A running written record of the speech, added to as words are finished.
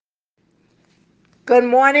Good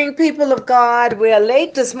morning, people of God. We are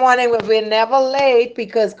late this morning, but we're never late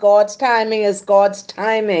because God's timing is God's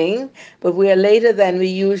timing. But we are later than we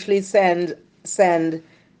usually send.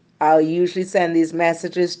 I'll usually send these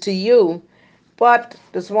messages to you. But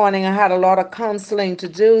this morning I had a lot of counseling to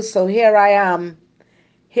do, so here I am.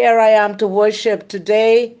 Here I am to worship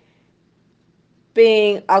today,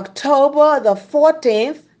 being October the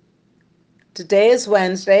 14th. Today is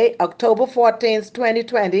Wednesday, October 14th,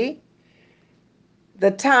 2020. The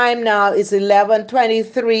time now is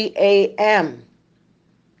 11:23 a.m.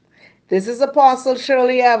 This is Apostle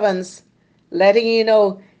Shirley Evans letting you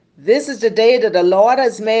know this is the day that the Lord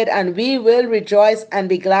has made, and we will rejoice and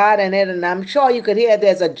be glad in it. And I'm sure you could hear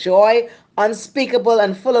there's a joy unspeakable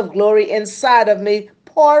and full of glory inside of me,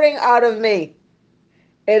 pouring out of me.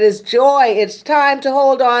 It is joy. It's time to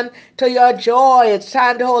hold on to your joy. It's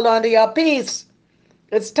time to hold on to your peace.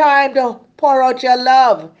 It's time to pour out your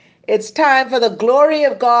love. It's time for the glory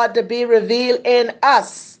of God to be revealed in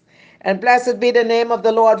us. And blessed be the name of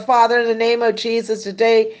the Lord. Father, in the name of Jesus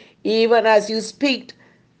today, even as you speak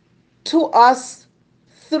to us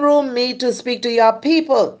through me to speak to your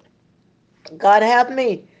people, God, help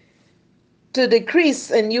me to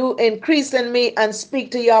decrease and you increase in me and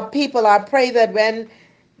speak to your people. I pray that when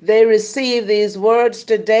they receive these words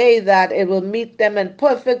today, that it will meet them in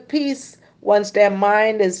perfect peace once their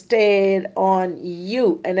mind is stayed on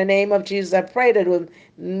you. In the name of Jesus, I pray that it will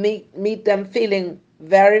meet them feeling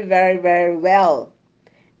very, very, very well,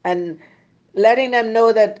 and letting them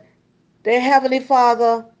know that their Heavenly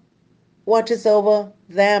Father watches over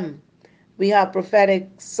them. We have prophetic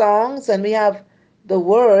songs and we have the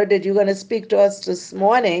word that you're going to speak to us this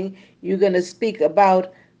morning. You're going to speak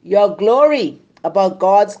about your glory, about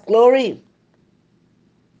God's glory.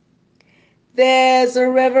 There's a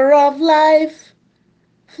river of life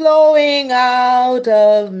flowing out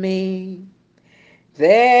of me.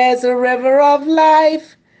 There's a river of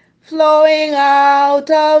life flowing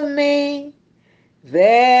out of me.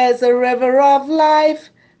 There's a river of life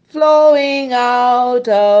flowing out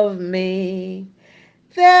of me.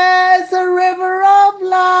 There's a river of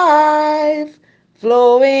life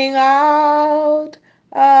flowing out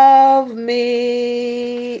of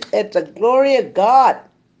me. It's the glory of God.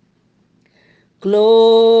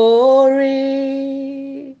 Glory,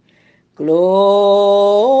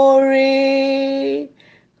 glory,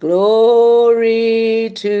 glory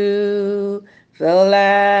to the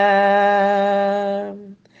Lamb.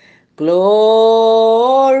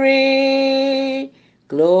 Glory,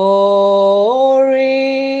 glory,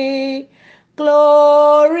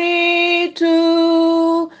 glory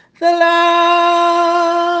to the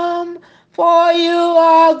Lamb, for you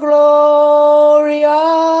are glorious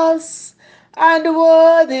and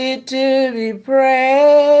worthy to be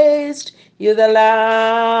praised. You, the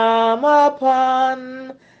Lamb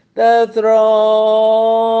upon the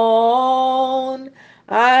throne,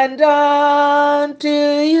 and unto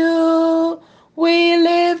you we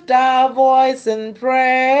lift our voice in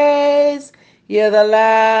praise. You're the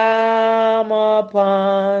Lamb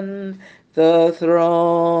upon the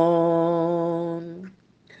throne.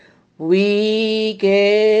 We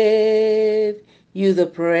give you the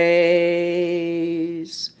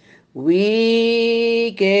praise.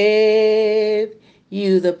 We give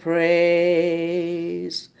you the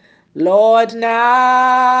praise. Lord,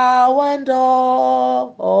 now and always,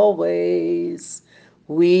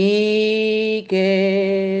 we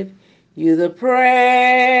give you the praise.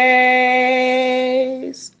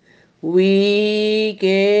 We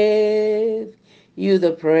give you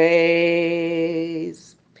the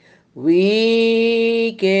praise.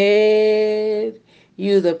 We give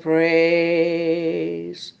you the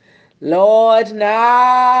praise. Lord,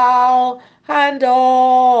 now and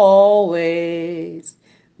always,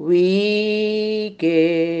 we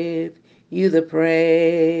give you the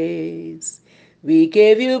praise. We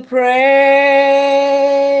give you praise,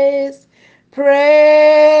 praise,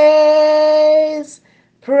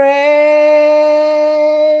 praise,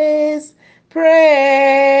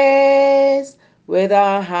 praise, with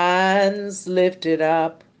our hands lifted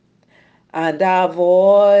up and our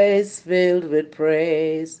voice filled with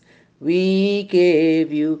praise. We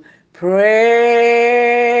give you praise.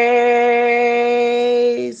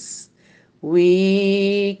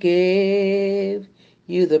 We give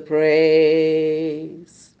you the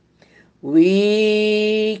praise.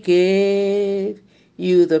 We give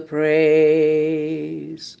you the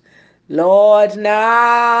praise. Lord,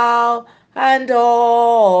 now and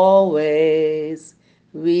always,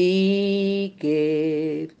 we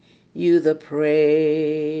give you the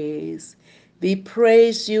praise. We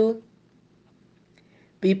praise you,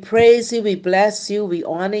 We praise you, we bless you, we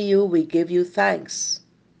honor you, we give you thanks.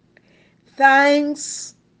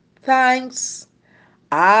 Thanks, thanks.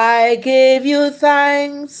 I give you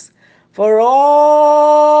thanks for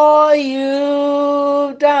all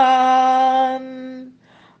you've done.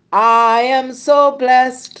 I am so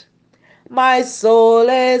blessed. My soul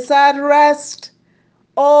is at rest.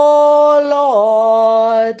 Oh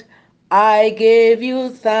Lord, I give you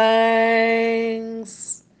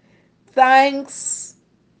thanks. Thanks,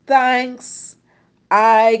 thanks.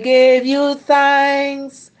 I give you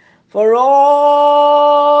thanks for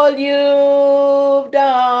all you've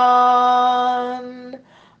done.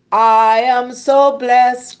 I am so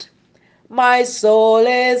blessed. My soul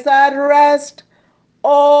is at rest.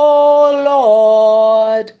 Oh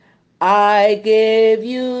Lord, I give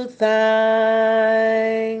you thanks.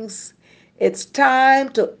 It's time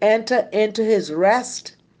to enter into his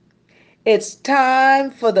rest. It's time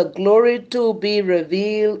for the glory to be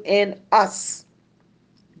revealed in us.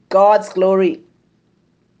 God's glory.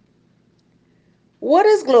 What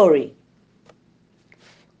is glory?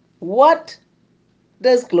 What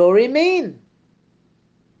does glory mean?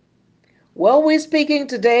 Well, we're speaking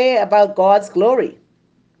today about God's glory.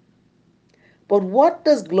 But what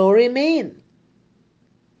does glory mean?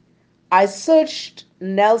 I searched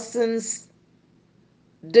Nelson's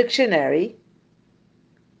dictionary,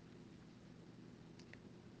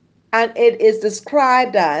 and it is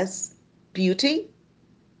described as beauty,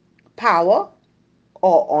 power,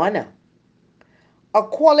 or honor. A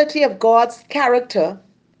quality of God's character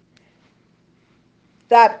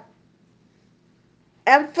that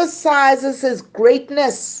emphasizes his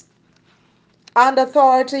greatness and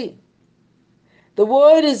authority. The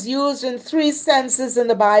word is used in three senses in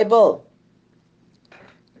the Bible: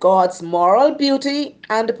 God's moral beauty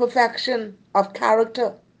and perfection of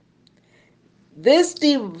character. This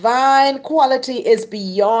divine quality is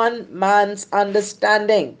beyond man's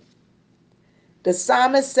understanding. The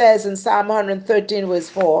psalmist says in Psalm 113, verse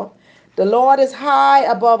 4, "The Lord is high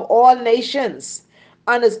above all nations,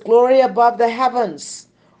 and his glory above the heavens.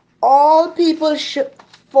 All people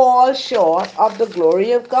fall short of the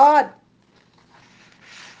glory of God."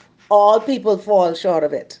 All people fall short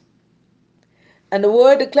of it. And the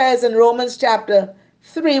word declares in Romans chapter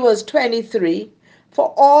 3, verse 23,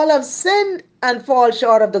 "For all have sinned and fall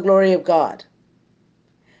short of the glory of God."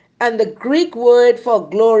 And the Greek word for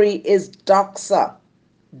glory is doxa,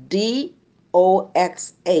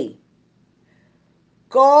 D-O-X-A.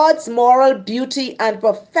 God's moral beauty and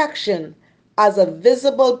perfection as a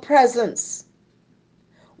visible presence.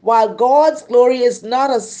 While God's glory is not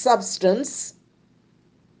a substance,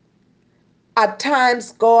 at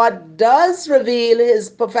times God does reveal his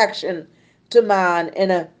perfection to man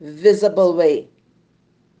in a visible way.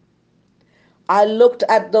 I looked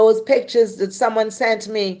at those pictures that someone sent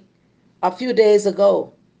me a few days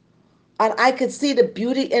ago, and I could see the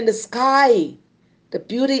beauty in the sky, the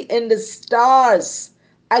beauty in the stars.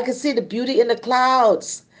 I could see the beauty in the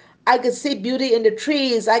clouds. I could see beauty in the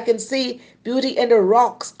trees. I can see beauty in the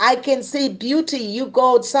rocks. I can see beauty. You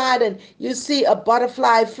go outside and you see a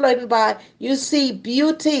butterfly floating by. You see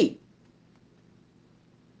beauty.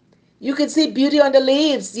 You can see beauty on the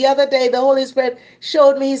leaves. The other day, the Holy Spirit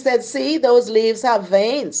showed me, he said, "See, those leaves have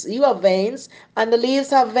veins. You have veins, and the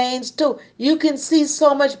leaves have veins too." You can see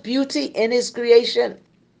so much beauty in his creation.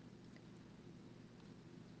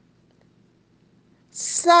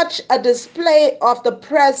 Such a display of the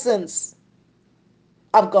presence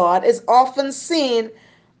of God is often seen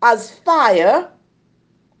as fire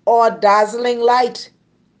or dazzling light.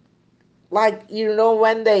 Like,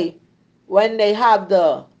 when they have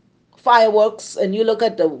the fireworks and you look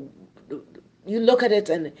at it,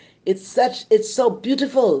 and it's so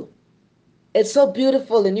beautiful. It's so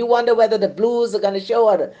beautiful, and you wonder whether the blues are going to show,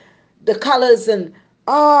 or the colors, and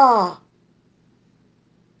ah.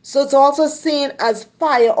 So it's also seen as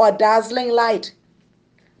fire or dazzling light,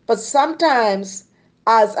 but sometimes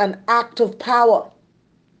as an act of power.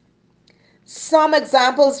 Some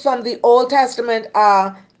examples from the Old Testament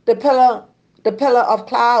are the pillar of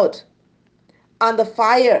cloud, and the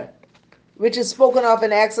fire, which is spoken of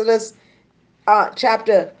in Exodus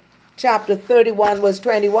chapter 31, verse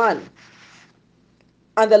 21.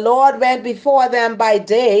 And the Lord went before them by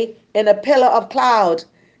day in a pillar of cloud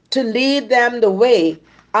to lead them the way,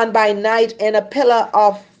 and by night in a pillar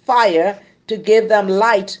of fire to give them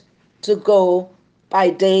light to go by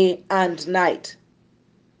day and night.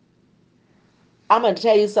 I'm going to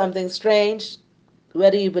tell you something strange.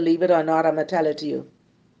 Whether you believe it or not, I'm going to tell it to you.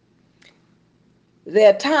 There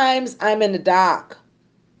are times I'm in the dark,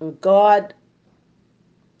 and God's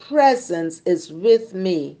presence is with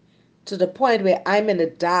me to the point where I'm in the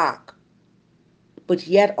dark, but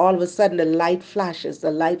yet all of a sudden the light flashes,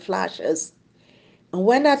 And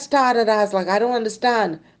when that started, I was like, I don't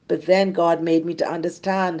understand. But then God made me to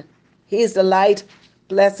understand. He's the light.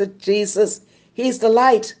 Blessed Jesus. He's the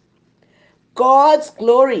light. God's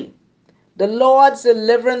glory. The Lord's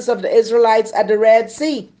deliverance of the Israelites at the Red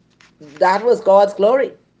Sea. That was God's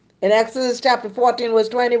glory. In Exodus chapter 14, verse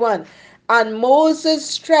 21. And Moses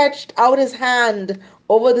stretched out his hand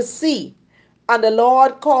over the sea, and the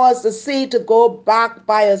Lord caused the sea to go back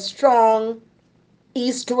by a strong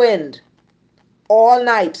east wind all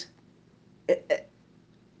night.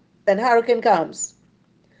 When hurricane comes,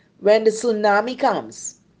 when the tsunami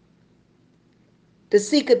comes, the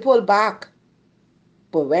sea could pull back.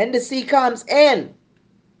 But when the sea comes in,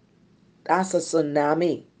 that's a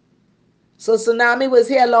tsunami. So tsunami was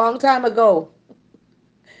here a long time ago.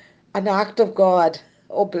 An act of God.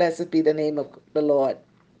 Oh, blessed be the name of the Lord.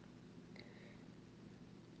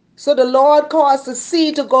 So the Lord caused the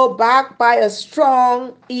sea to go back by a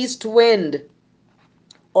strong east wind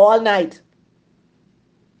all night.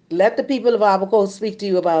 Let the people of Abaco speak to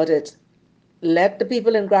you about it. Let the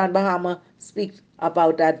people in Grand Bahama speak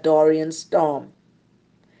about that Dorian storm.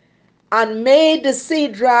 And made the sea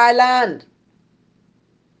dry land.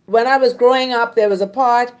 When I was growing up, there was a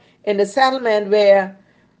part in the settlement where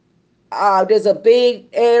there's a big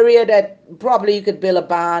area that probably you could build a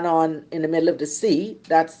barn on in the middle of the sea.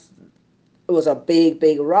 It was a big,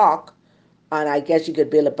 big rock, and I guess you could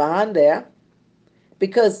build a barn there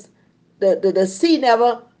because the sea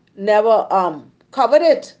never covered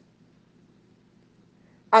it.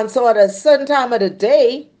 And so at a certain time of the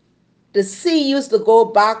day, the sea used to go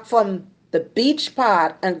back from the beach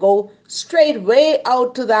part and go straight way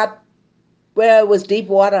out to that where it was deep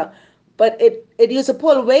water. But it used to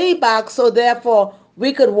pull way back, so therefore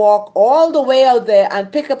we could walk all the way out there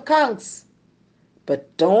and pick up conchs.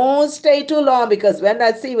 But don't stay too long, because when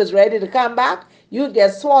that sea was ready to come back, you'd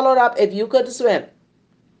get swallowed up if you couldn't swim.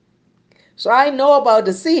 So I know about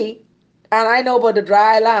the sea and I know about the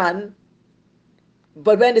dry land,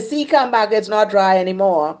 but when the sea come back, it's not dry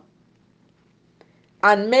anymore.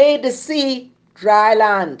 And made the sea dry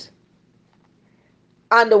land.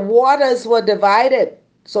 And the waters were divided.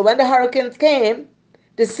 So when the hurricanes came,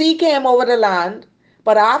 the sea came over the land,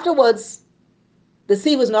 but afterwards the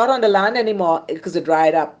sea was not on the land anymore because it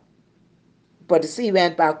dried up. But the sea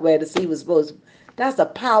went back where the sea was supposed to. That's the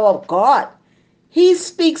power of God. He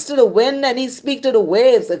speaks to the wind and he speaks to the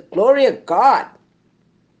waves, the glory of God.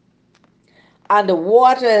 And the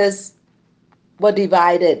waters were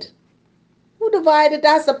divided. Who divided?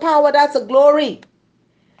 That's the power, that's the glory.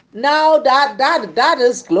 Now that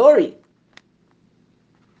is glory.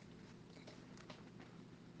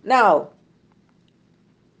 Now,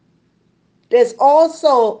 there's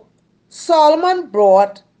also Solomon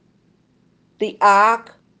brought the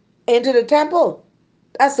ark into the temple.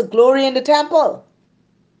 That's the glory in the temple.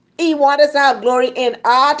 He wants us to have glory in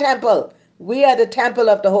our temple. We are the temple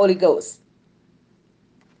of the Holy Ghost.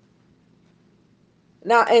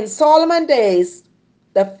 Now, in Solomon's days,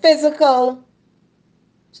 the physical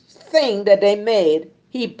thing that they made,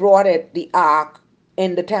 he brought it, the ark,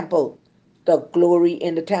 in the temple, the glory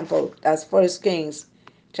in the temple. That's 1 Kings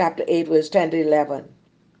chapter 8, verse 10 to 11.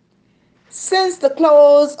 Since the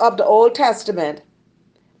close of the Old Testament,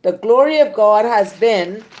 the glory of God has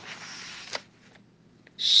been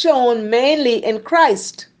shown mainly in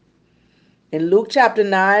Christ. In Luke chapter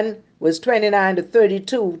 9, verse 29 to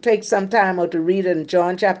 32, take some time out to read it in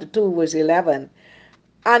John chapter 2, verse 11.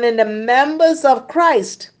 And in the members of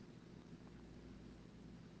Christ,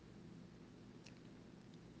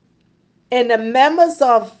 in the members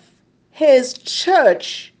of his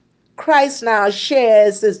church, Christ now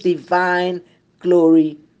shares his divine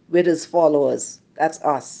glory with his followers. That's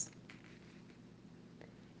us.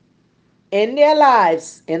 In their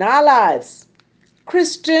lives, in our lives,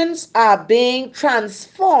 Christians are being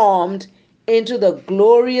transformed into the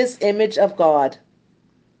glorious image of God.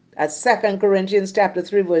 That's 2 Corinthians chapter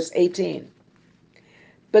 3, verse 18.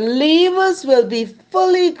 Believers will be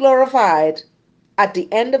fully glorified at the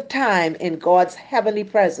end of time in God's heavenly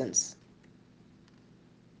presence.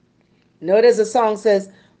 Notice the song says,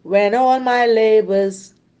 when all my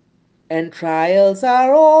labors and trials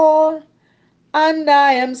are o'er, and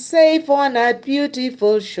I am safe on that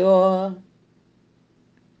beautiful shore,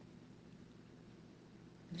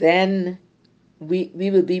 then we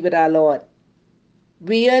will be with our Lord.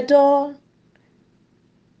 We adore,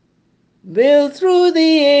 will through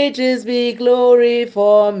the ages be glory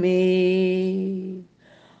for me.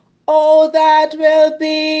 Oh, that will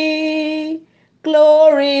be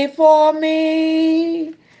glory for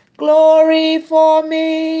me, Glory for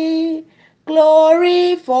me,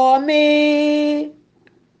 glory for me.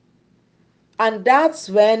 And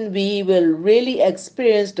that's when we will really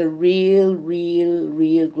experience the real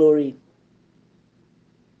glory.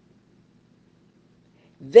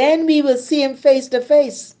 Then we will see him face to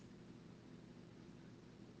face.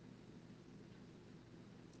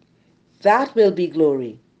 That will be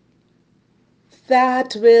glory.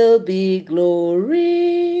 That will be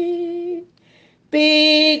glory.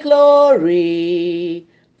 Be glory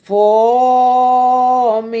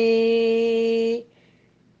for me.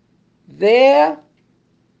 There,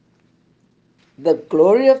 the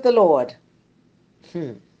glory of the Lord.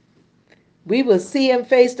 We will see him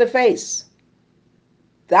face to face.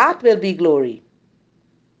 That will be glory.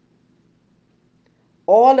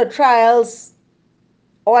 All the trials,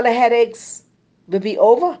 all the headaches will be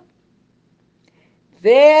over.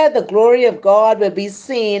 There, the glory of God will be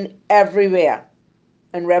seen everywhere.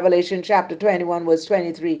 In Revelation chapter 21, verse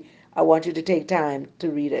 23, I want you to take time to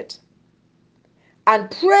read it.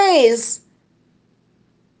 And praise,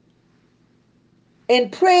 in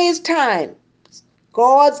praise time,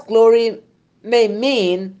 God's glory may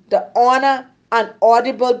mean the honor and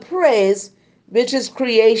audible praise which his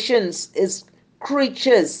creations, his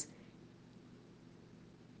creatures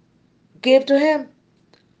give to him.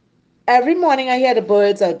 Every morning I hear the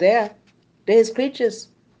birds out there. They're his creatures.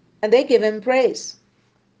 And they give him praise.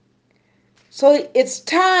 So it's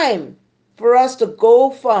time for us to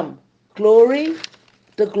go from glory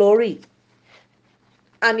to glory.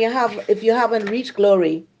 And if you haven't reached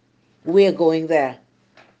glory, we're going there.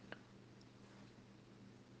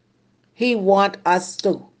 He wants us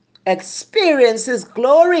to experience his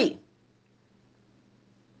glory.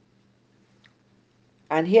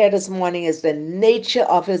 And here this morning is the nature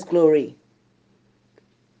of his glory.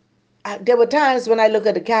 There were times when I look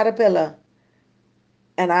at the caterpillar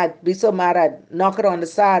and I'd be so mad I'd knock it on the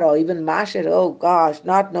side or even mash it. Oh gosh,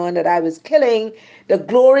 not knowing that I was killing the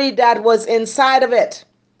glory that was inside of it.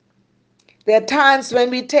 There are times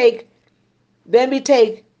when we take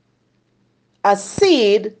a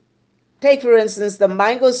seed, take for instance the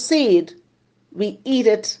mango seed, we eat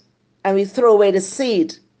it and we throw away the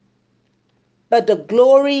seed. But the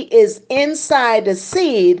glory is inside the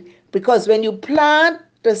seed, because when you plant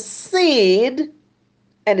the seed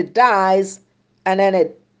and it dies and then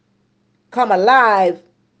it come alive,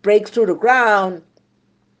 breaks through the ground,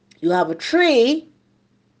 you have a tree,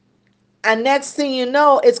 and next thing you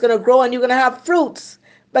know, it's going to grow and you're going to have fruits.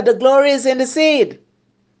 But the glory is in the seed.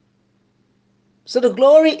 So the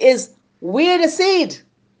glory is, we're the seed.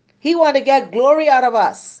 He wants to get glory out of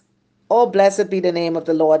us. Oh, blessed be the name of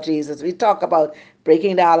the Lord Jesus. We talk about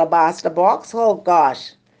breaking the alabaster box. Oh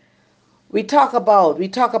gosh. We talk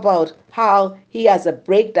about how he has to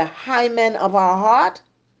break the hymen of our heart.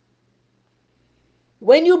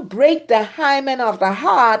 When you break the hymen of the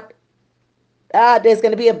heart, there's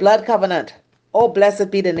going to be a blood covenant. Oh,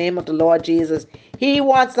 blessed be the name of the Lord Jesus. He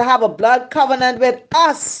wants to have a blood covenant with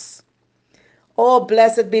us. Oh,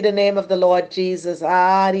 blessed be the name of the Lord Jesus.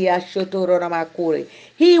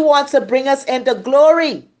 He wants to bring us into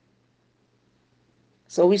glory.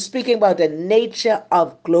 So we're speaking about the nature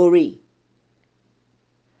of glory.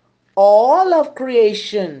 All of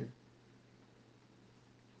creation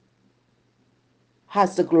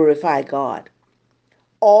has to glorify God.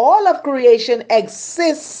 All of creation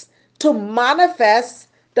exists to manifest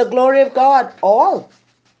the glory of God. All.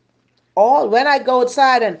 When I go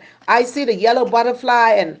outside and I see the yellow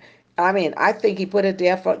butterfly, and I think he put it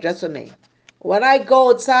there just for me. When I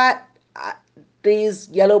go outside, these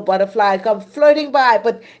yellow butterflies come floating by,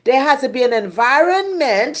 but there has to be an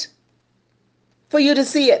environment for you to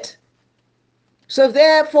see it. So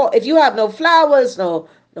therefore, if you have no flowers, no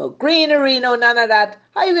greenery, no none of that,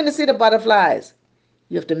 how are you going to see the butterflies?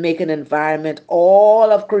 You have to make an environment.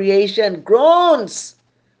 All of creation groans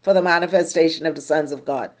for the manifestation of the sons of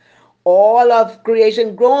God. All of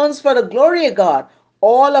creation groans for the glory of God.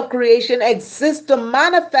 All of creation exists to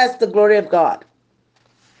manifest the glory of God.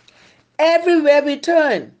 Everywhere we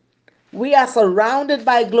turn, we are surrounded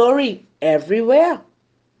by glory everywhere.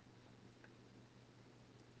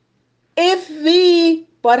 If we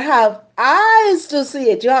but have eyes to see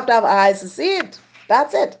it, you have to have eyes to see it.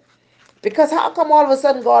 That's it. Because how come all of a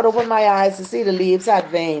sudden God opened my eyes to see the leaves had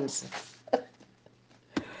veins?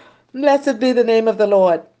 Blessed be the name of the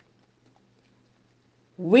Lord.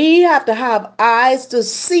 We have to have eyes to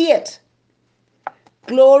see it.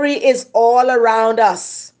 Glory is all around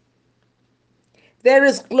us. There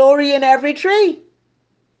is glory in every tree,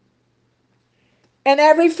 in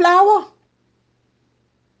every flower.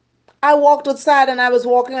 I walked outside and I was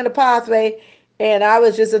walking on the pathway And I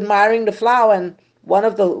was just admiring the flower, and one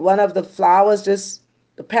of the flowers, just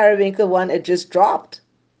the periwinkle one, it just dropped.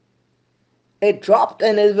 It dropped,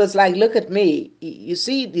 and it was like, look at me. You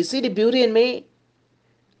see the beauty in me?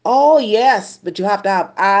 Oh yes, but you have to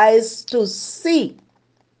have eyes to see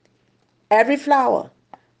every flower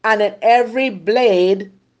and in every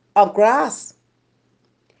blade of grass.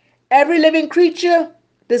 Every living creature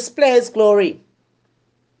displays glory.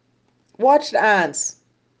 Watch the ants.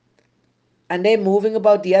 And they moving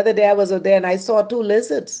about. The other day I was out there and I saw two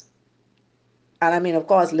lizards. And I mean, of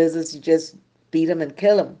course, lizards, you just beat them and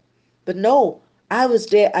kill them. But no, I was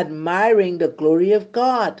there admiring the glory of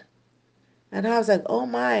God. And I was like, oh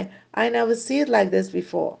my, I never see it like this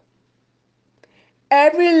before.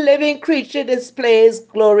 Every living creature displays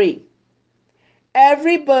glory.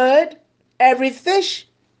 Every bird, every fish,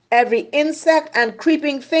 every insect and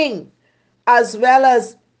creeping thing, as well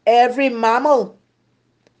as every mammal,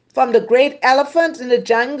 from the great elephant in the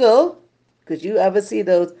jungle. Could you ever see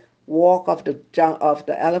those walk of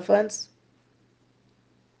the elephants?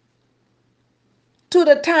 To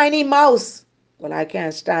the tiny mouse. Well, I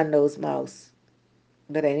can't stand those mouse.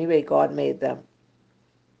 But anyway, God made them.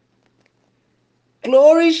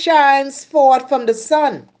 Glory shines forth from the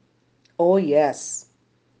sun. Oh, yes.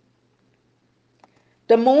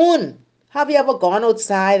 The moon. Have you ever gone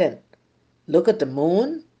outside and look at the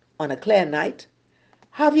moon on a clear night?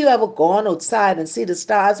 Have you ever gone outside and see the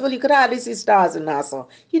stars? Well, you could hardly see stars in Nassau.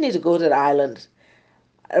 You need to go to the island.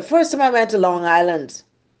 The first time I went to Long Island,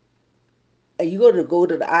 you go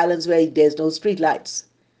to the islands where there's no street lights.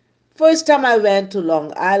 First time I went to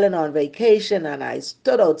Long Island on vacation and I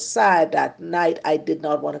stood outside that night, I did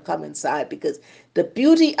not want to come inside because the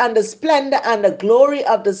beauty and the splendor and the glory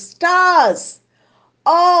of the stars.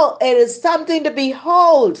 Oh, it is something to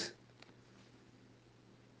behold.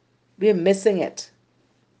 We're missing it.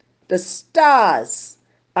 The stars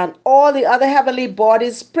and all the other heavenly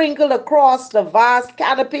bodies sprinkled across the vast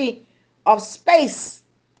canopy of space.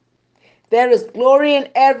 There is glory in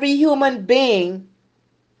every human being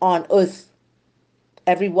on earth,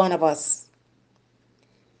 every one of us.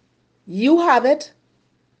 You have it,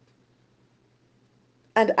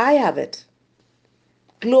 and I have it.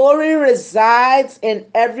 Glory resides in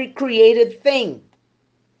every created thing.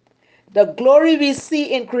 The glory we see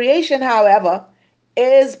in creation, however,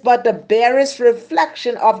 is but the barest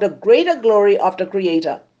reflection of the greater glory of the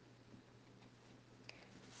Creator.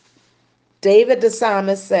 David the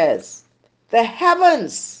psalmist says, the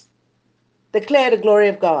heavens declare the glory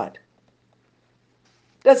of God.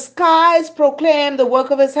 The skies proclaim the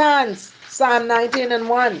work of his hands. Psalm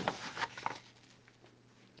 19:1.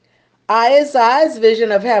 Isaiah's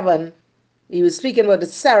vision of heaven, he was speaking about the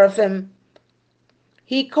seraphim.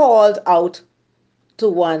 He called out to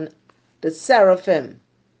one, the seraphim,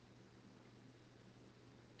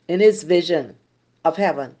 in his vision of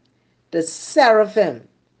heaven. The seraphim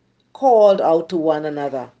called out to one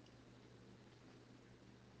another.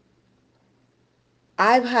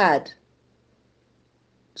 I've had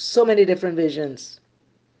so many different visions.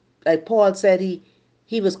 Like Paul said,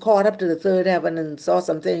 he was caught up to the third heaven and saw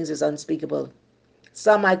some things as unspeakable.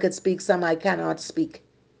 Some I could speak, some I cannot speak.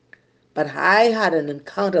 But I had an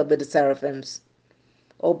encounter with the seraphims.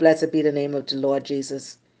 Oh, blessed be the name of the Lord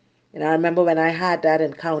Jesus. And I remember when I had that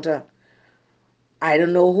encounter, I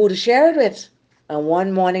don't know who to share it with. And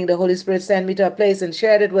one morning the Holy Spirit sent me to a place and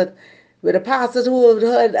shared it with a pastor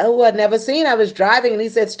who had never seen. I was driving and he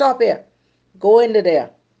said, stop here. Go into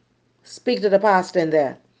there. Speak to the pastor in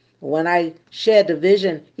there. When I shared the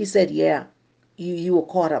vision, he said, yeah, you were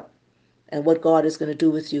caught up and what God is going to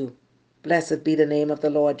do with you. Blessed be the name of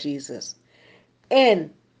the Lord Jesus.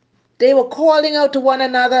 And they were calling out to one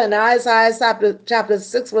another in Isaiah chapter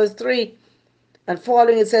 6, verse 3 and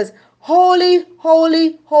following. It says, holy,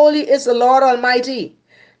 holy, holy is the Lord Almighty.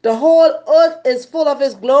 The whole earth is full of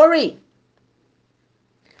his glory.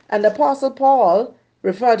 And the Apostle Paul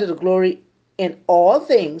referred to the glory in all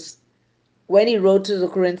things when he wrote to the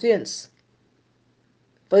Corinthians.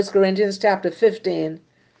 1 Corinthians chapter 15,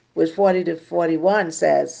 verse 40 to 41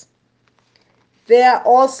 says, there are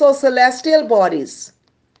also celestial bodies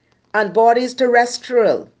and bodies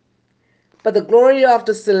terrestrial, but the glory of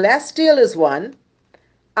the celestial is one,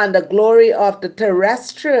 and the glory of the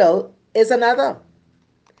terrestrial is another.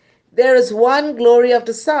 There is one glory of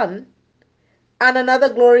the sun, and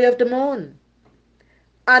another glory of the moon,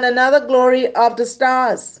 and another glory of the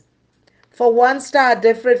stars. For one star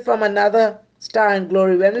differeth from another star in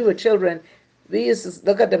glory. When we were children, we used to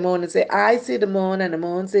look at the moon and say, I see the moon, and the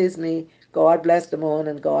moon sees me. God bless the moon,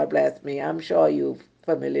 and God bless me. I'm sure you're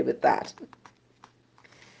familiar with that.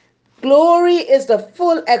 Glory is the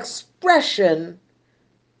full expression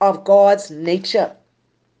of God's nature.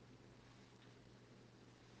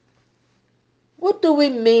 What do we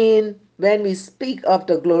mean when we speak of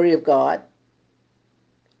the glory of God,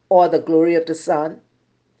 or the glory of the sun,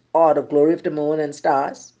 or the glory of the moon and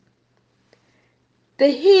stars? The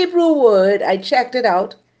Hebrew word, I checked it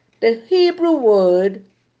out, the Hebrew word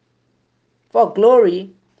for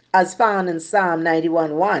glory, as found in Psalm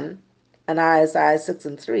 91:1 and Isaiah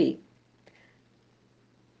 6:3,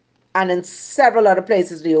 and in several other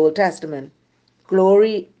places in the Old Testament,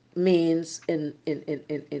 glory means in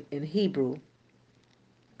Hebrew,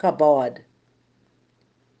 kabod,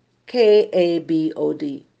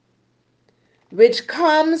 Kabod, which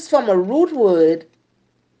comes from a root word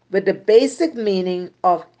with the basic meaning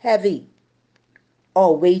of heavy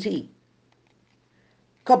or weighty.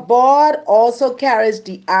 Kabod also carries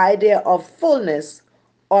the idea of fullness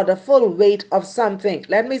or the full weight of something.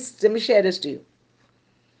 Let me share this to you.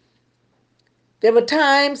 There were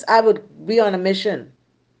times I would be on a mission,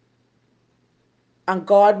 and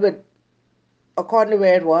God would, according to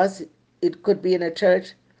where it was, it could be in a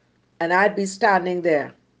church, and I'd be standing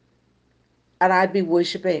there and I'd be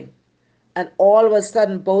worshiping, and all of a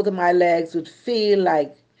sudden both of my legs would feel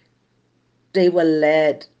like they were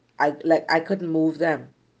lead. I couldn't move them.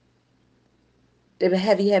 They were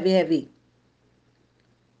heavy, heavy, heavy.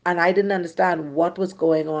 And I didn't understand what was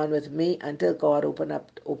going on with me until God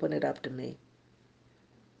opened it up to me.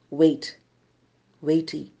 Weight,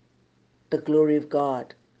 weighty, the glory of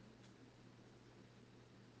God.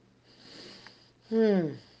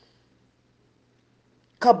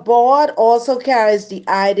 Kabod also carries the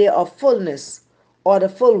idea of fullness or the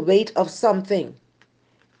full weight of something.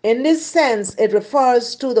 In this sense, it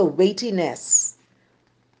refers to the weightiness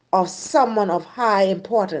of someone of high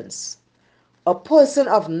importance, a person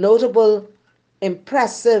of notable,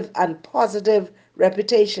 impressive, and positive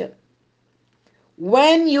reputation.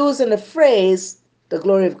 When used in the phrase, the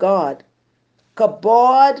glory of God,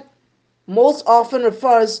 kabod most often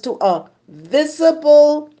refers to a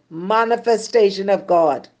visible manifestation of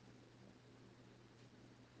God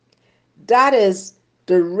that is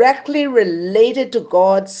directly related to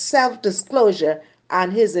God's self-disclosure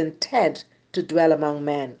and his intent to dwell among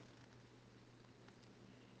men.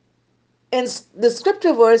 In the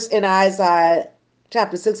scripture verse in Isaiah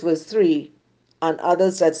chapter 6 verse 3 and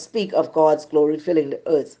others that speak of God's glory filling the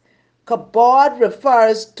earth, kabod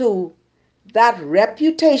refers to that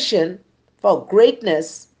reputation for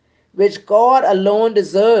greatness which God alone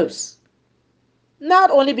deserves, not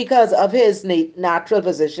only because of his natural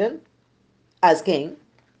position as king,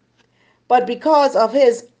 but because of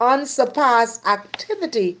his unsurpassed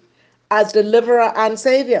activity as deliverer and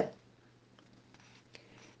savior.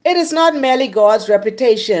 It is not merely God's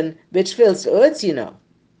reputation which fills the earth,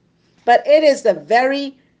 but it is the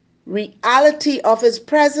very reality of his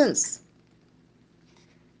presence.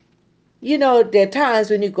 There are times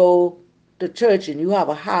when you go to church and you have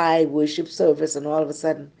a high worship service, and all of a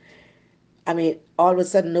sudden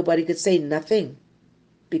nobody could say nothing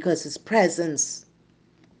because his presence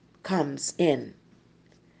comes in.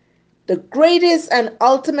 The greatest and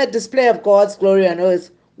ultimate display of God's glory on earth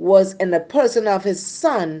was in the person of his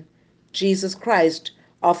Son, Jesus Christ,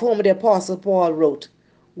 of whom the Apostle Paul wrote,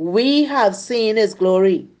 "We have seen his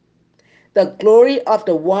glory, the glory of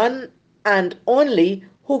the one and only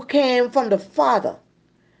who came from the Father,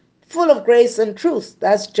 full of grace and truth."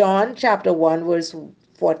 That's John chapter 1, verse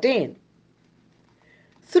 14.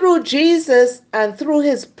 Through Jesus and through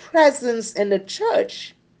his presence in the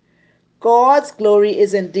church, God's glory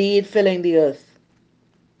is indeed filling the earth.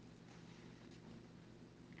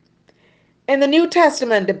 In the New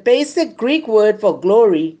Testament, the basic Greek word for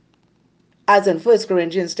glory, as in 1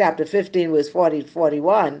 Corinthians chapter 15, verse 40 to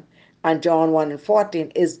 41, and John 1 and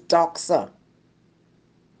 14, is doxa.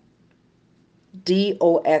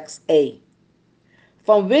 D-O-X-A,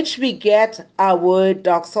 from which we get our word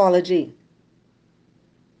doxology.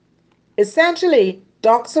 Essentially,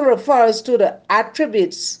 doxa refers to the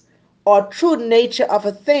attributes or true nature of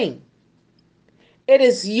a thing. It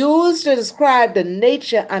is used to describe the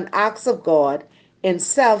nature and acts of God in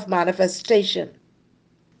self-manifestation.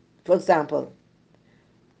 For example,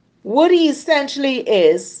 what he essentially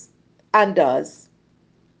is and does,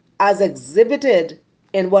 as exhibited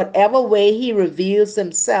in whatever way he reveals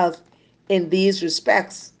himself in these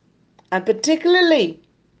respects, and particularly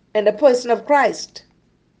in the person of Christ.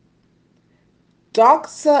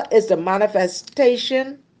 Doxa is the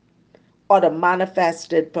manifestation or the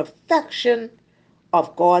manifested perfection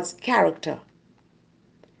of God's character,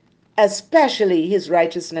 especially his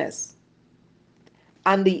righteousness,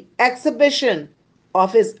 and the exhibition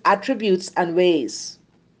of his attributes and ways.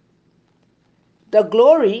 The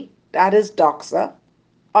glory, that is doxa,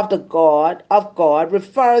 of God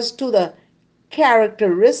refers to the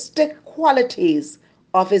characteristic qualities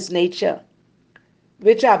of his nature,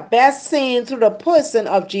 which are best seen through the person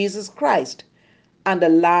of Jesus Christ and the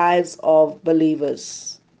lives of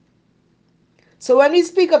believers. So when we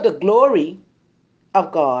speak of the glory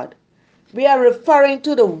of God, we are referring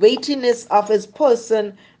to the weightiness of his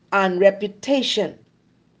person and reputation.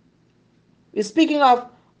 We're speaking of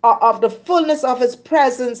the fullness of his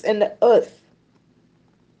presence in the earth.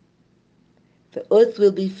 The earth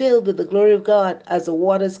will be filled with the glory of God as the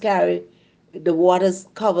waters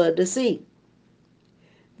cover the sea.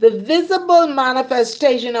 The visible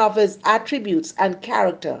manifestation of his attributes and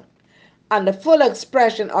character and the full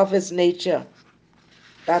expression of his nature.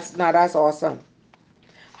 That's awesome.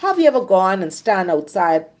 Have you ever gone and stand out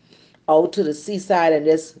to the seaside and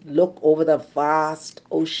just look over the vast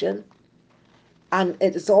ocean? And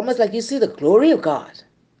it's almost like you see the glory of God.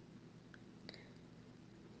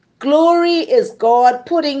 Glory is God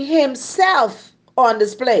putting himself on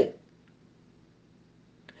display.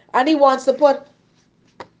 And he wants to put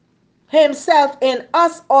himself in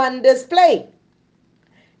us on display.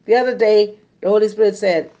 The other day, the Holy Spirit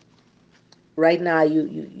said, right now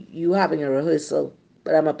you having a rehearsal,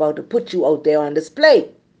 but I'm about to put you out there on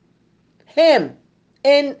display. Him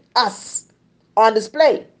in us on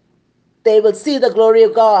display. They will see the glory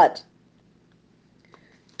of God.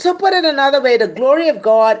 To put it another way, the glory of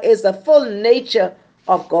God is the full nature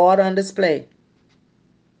of God on display.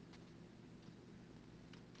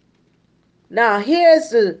 Now, here's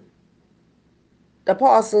the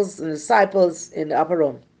apostles and disciples in the upper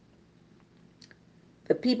room.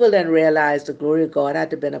 The people then realized the glory of God had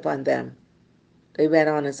to be upon them. They went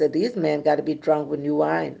on and said, these men got to be drunk with new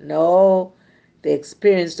wine. No, they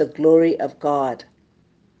experienced the glory of God.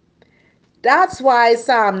 That's why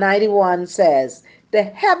Psalm 91 says, the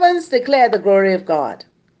heavens declare the glory of God.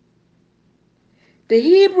 The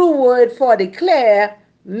Hebrew word for declare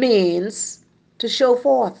means to show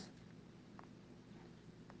forth.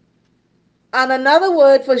 And another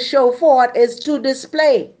word for show forth is to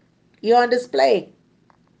display. You're on display.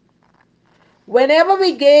 Whenever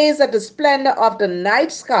we gaze at the splendor of the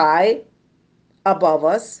night sky above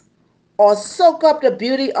us, or soak up the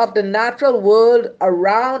beauty of the natural world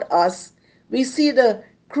around us, we see the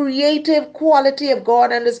creative quality of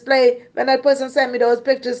God on display. When that person sent me those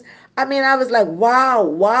pictures, I was like, wow,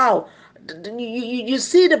 wow. You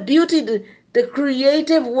see the beauty, the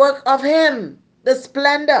creative work of him, the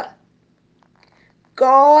splendor.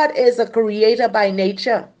 God is a creator by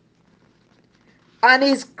nature, and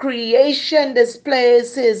his creation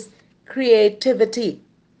displays his creativity.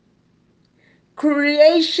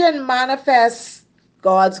 Creation manifests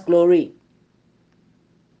God's glory,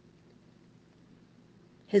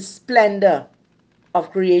 his splendor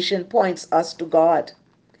of creation points us to God,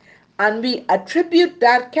 and we attribute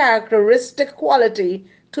that characteristic quality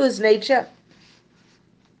to his nature.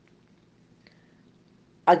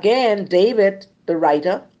 Again, David, the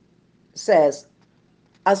writer, says,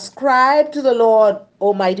 ascribe to the Lord,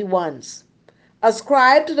 O mighty ones.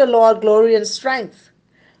 Ascribe to the Lord glory and strength.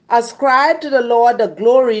 Ascribe to the Lord the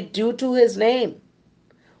glory due to his name.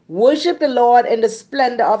 Worship the Lord in the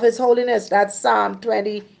splendor of his holiness. That's Psalm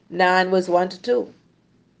 29, verse 1 to 2.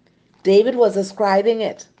 David was ascribing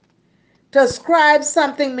it. To ascribe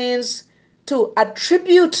something means to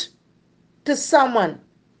attribute to someone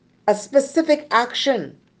a specific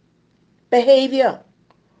action, behavior,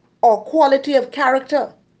 or quality of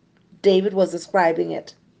character. David was ascribing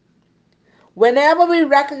it. Whenever we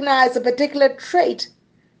recognize a particular trait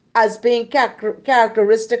as being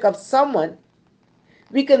characteristic of someone,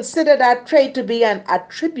 we consider that trait to be an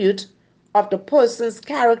attribute of the person's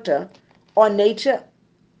character or nature.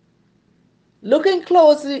 Looking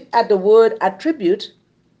closely at the word attribute,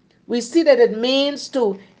 we see that it means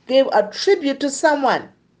to give a tribute to someone,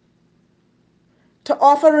 to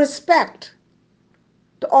offer respect,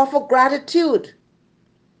 to offer gratitude,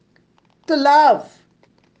 to love,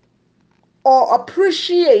 or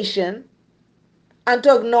appreciation, and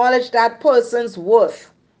to acknowledge that person's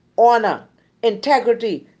worth, honor,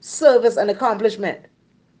 integrity, service, and accomplishment.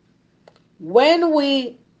 When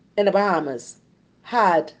we in the Bahamas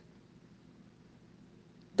had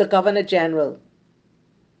the Governor General,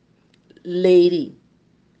 Lady,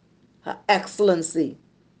 Her Excellency,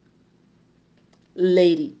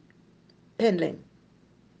 Lady Pinling,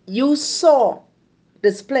 you saw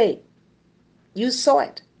display, you saw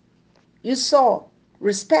it, you saw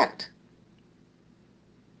respect,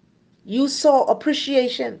 you saw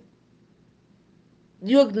appreciation,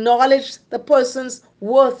 you acknowledged the person's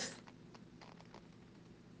worth.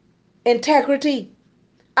 integrity,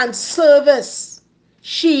 and service.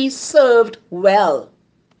 She served well.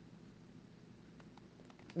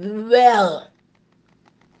 Well.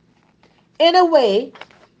 In a way,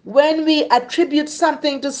 when we attribute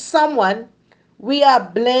something to someone, we are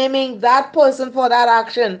blaming that person for that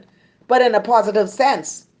action, but in a positive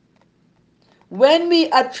sense. When we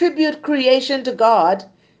attribute creation to God,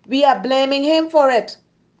 we are blaming Him for it.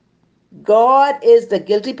 God is the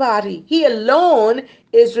guilty party. He alone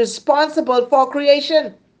is responsible for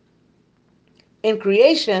creation. In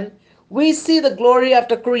creation, we see the glory of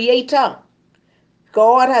the Creator.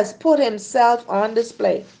 God has put Himself on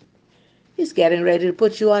display. He's getting ready to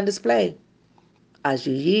put you on display. As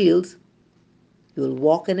you yield, you will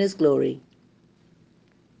walk in His glory.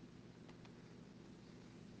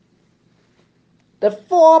 The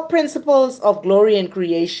four principles of glory in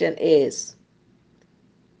creation is,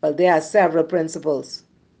 well, there are several principles.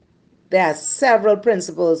 There are several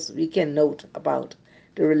principles we can note about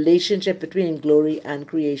the relationship between glory and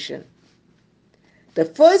creation. The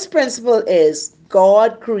first principle is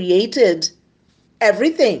God created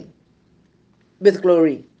everything with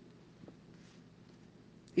glory.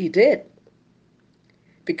 He did.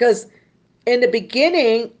 Because in the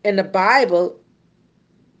beginning, in the Bible,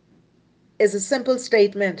 is a simple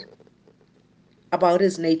statement about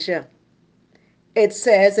His nature. It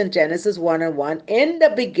says in Genesis 1:1, in the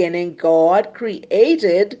beginning, God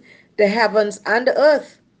created the heavens and the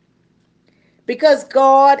earth. Because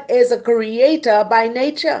God is a creator by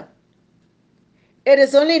nature, it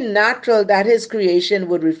is only natural that His creation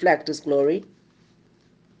would reflect His glory.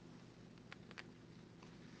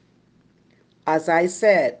 As I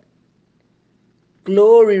said,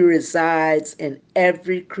 glory resides in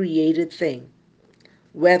every created thing,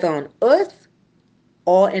 whether on earth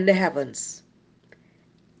or in the heavens.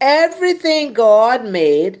 Everything God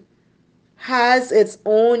made has its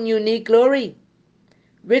own unique glory,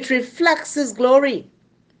 which reflects His glory.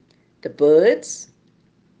 The birds,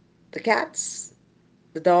 the cats,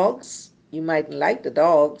 the dogs, you mightn't like the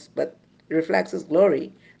dogs, but it reflects His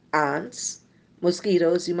glory. Ants,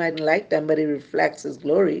 mosquitoes, you mightn't like them, but it reflects His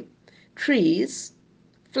glory. Trees,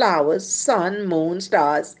 flowers, sun, moon,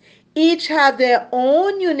 stars, each have their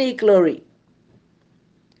own unique glory.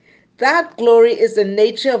 That glory is the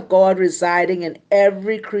nature of God residing in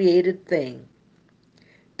every created thing.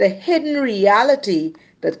 The hidden reality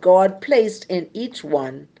that God placed in each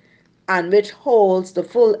one, and which holds the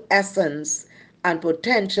full essence and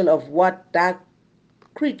potential of what that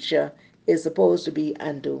creature is supposed to be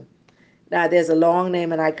and do. Now, there's a long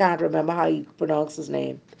name, and I can't remember how you pronounce his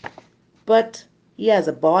name. But he has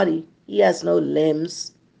a body, he has no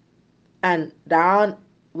limbs, and down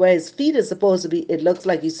where his feet is supposed to be, it looks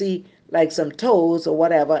like you see like some toes or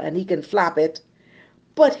whatever, and he can flap it.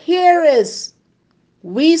 But here is,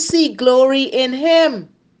 we see glory in him.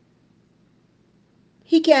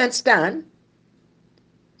 He can't stand.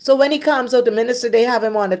 So when he comes out to minister, they have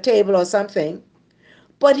him on a table or something.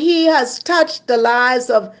 But he has touched the lives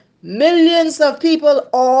of millions of people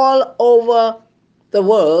all over the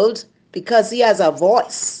world because he has a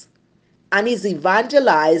voice. And he's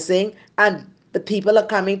evangelizing, and the people are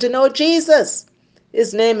coming to know Jesus.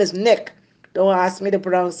 His name is Nick. Don't ask me to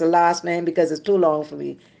pronounce the last name because it's too long for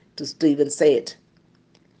me to even say it.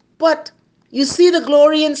 But you see the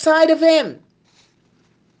glory inside of him.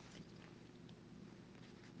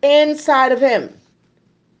 Inside of him.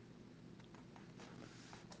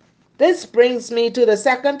 This brings me to the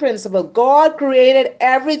second principle. God created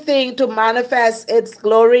everything to manifest its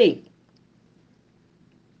glory.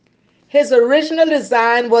 His original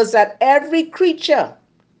design was that every creature,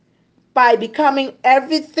 by becoming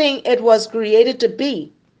everything it was created to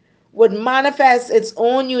be, would manifest its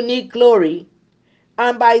own unique glory,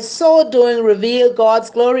 and by so doing reveal God's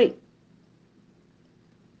glory.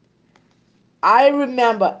 I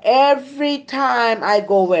remember every time I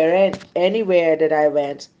go anywhere that I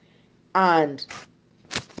went, and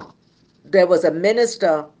there was a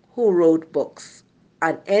minister who wrote books.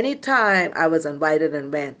 And any time I was invited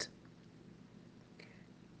and went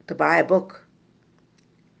to buy a book,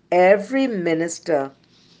 every minister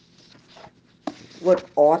would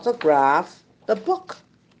autograph the book.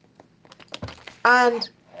 And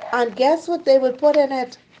guess what they would put in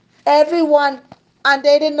it? Everyone, and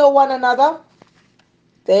they didn't know one another.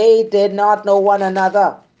 They did not know one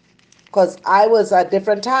another. Because I was at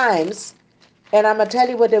different times, and I'm going to tell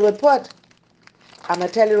you what they would put. I'm going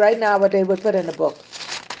to tell you right now what they would put in the book.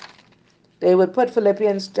 They would put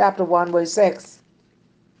Philippians chapter 1 verse 6.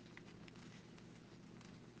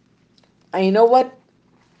 And you know what?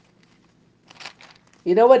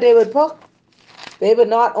 You know what they would put? They would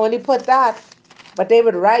not only put that, but they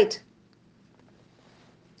would write,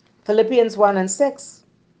 Philippians 1 and 6.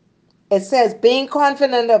 It says, being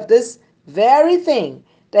confident of this very thing,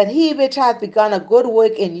 that he which hath begun a good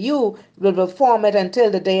work in you will perform it until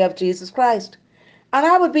the day of Jesus Christ. And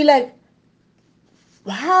I would be like,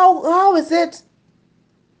 how is it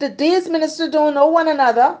that these ministers don't know one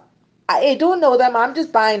another? I don't know them. I'm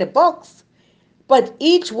just buying the books. But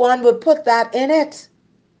each one would put that in it.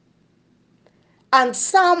 And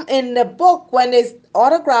some in the book, when they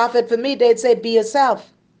autograph it for me, they'd say, be yourself.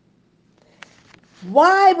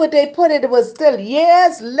 Why would they put it? It was still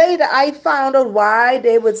years later I found out why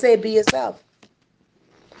they would say, be yourself.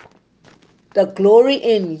 The glory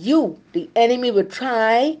in you, the enemy would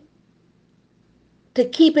try to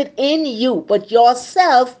keep it in you, but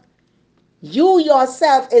yourself, you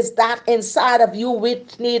yourself is that inside of you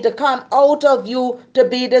which need to come out of you to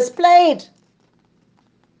be displayed.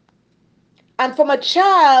 And from a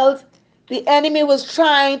child, the enemy was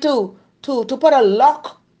trying to put a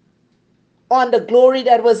lock on the glory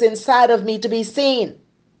that was inside of me to be seen.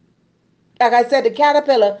 Like I said, the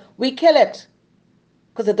caterpillar, we kill it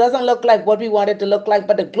because it doesn't look like what we want it to look like,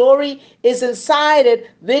 but the glory is inside it,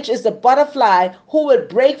 which is the butterfly who will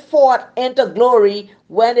break forth into glory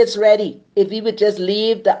when it's ready, if we would just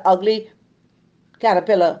leave the ugly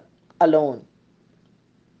caterpillar alone.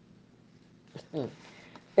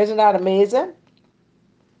 Isn't that amazing?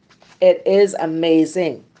 It is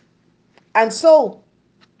amazing. And so,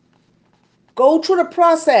 go through the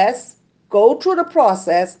process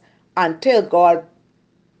until God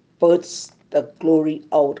puts the glory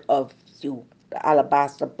out of you. The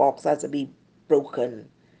alabaster box has to be broken.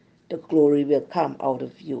 The glory will come out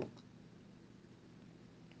of you.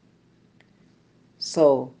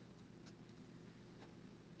 So,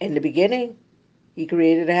 in the beginning, he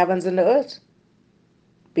created the heavens and the earth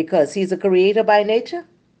because he's a creator by nature.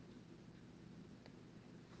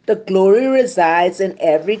 The glory resides in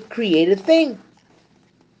every created thing.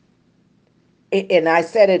 And I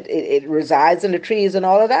said it resides in the trees and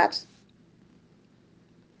all of that.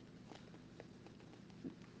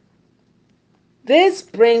 This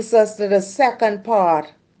brings us to the second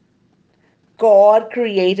part. God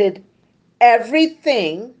created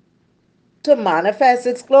everything to manifest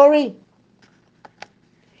its glory.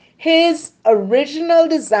 His original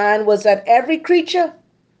design was that every creature,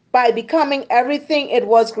 by becoming everything it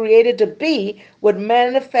was created to be, would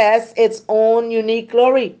manifest its own unique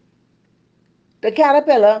glory. The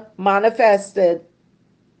caterpillar manifested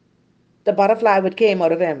the butterfly which came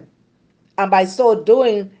out of him, and by so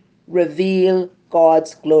doing, reveal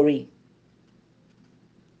God's glory.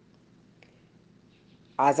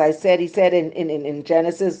 As I said, he said in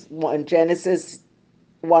Genesis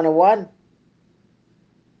 1:1,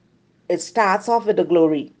 it starts off with the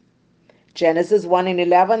glory. Genesis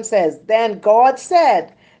 1:11 says, then God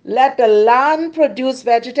said, let the land produce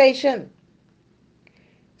vegetation,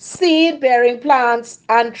 seed-bearing plants,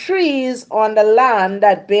 and trees on the land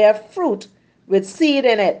that bear fruit with seed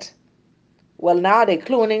in it. Well, now they're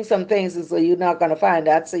cloning some things, so you're not going to find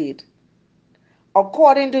that seed.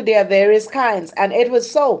 According to their various kinds. And it was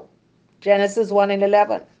so. Genesis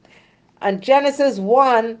 1:11. And Genesis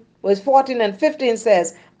 1, verse 14 and 15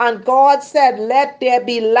 says, and God said, let there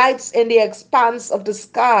be lights in the expanse of the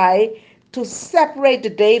sky to separate the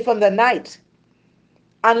day from the night,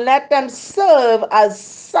 and let them serve as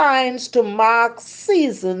signs to mark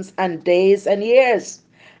seasons and days and years.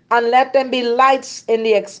 And let them be lights in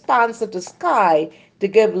the expanse of the sky to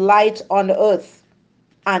give light on the earth.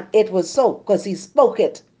 And it was so, because he spoke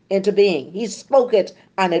it into being. He spoke it,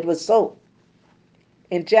 and it was so.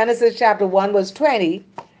 In Genesis chapter 1, verse 20,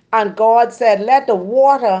 and God said, let the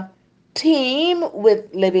water teem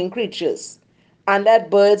with living creatures, and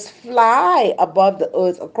let birds fly above the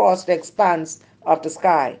earth across the expanse of the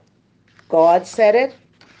sky. God said it,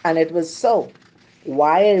 and it was so.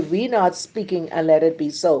 Why are we not speaking and let it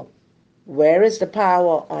be so? Where is the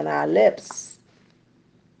power on our lips?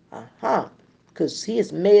 Because he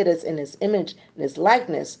has made us in his image and his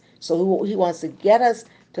likeness. So he wants to get us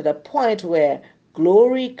to the point where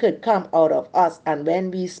glory could come out of us. And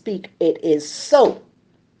when we speak, it is so.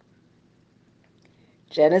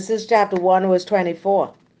 Genesis chapter 1, verse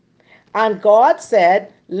 24. And God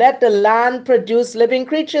said, let the land produce living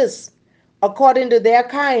creatures according to their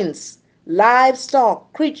kinds,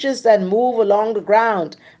 livestock, creatures that move along the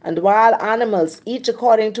ground, and wild animals, each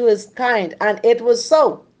according to his kind. And it was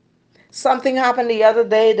so. Something happened the other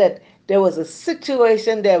day that there was a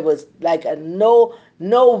situation, there was like a no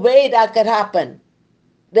way that could happen.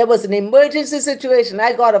 There was an emergency situation.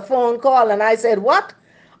 I got a phone call and I said, what?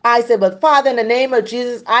 I said, but Father, in the name of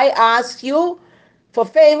Jesus, I ask you For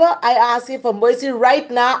favor, I ask you. For mercy, right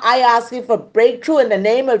now, I ask you for breakthrough in the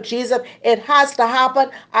name of Jesus. It has to happen.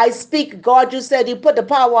 I speak, God, you said you put the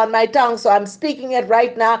power on my tongue, so I'm speaking it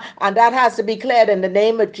right now, and that has to be cleared in the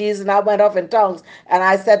name of Jesus. And I went off in tongues, and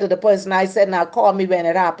I said to the person, I said, now call me when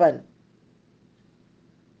it happened.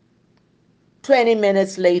 20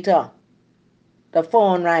 minutes later, the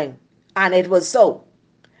phone rang, and it was so.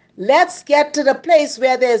 Let's get to the place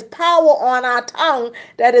where there's power on our tongue,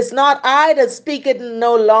 that it's not I that speak it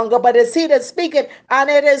no longer, but it's He that speak it, and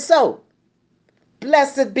it is so.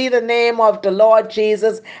 Blessed be the name of the Lord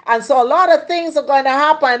Jesus. And so a lot of things are going to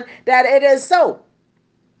happen that it is so.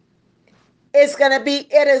 It's going to be,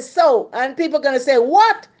 it is so. And people are going to say,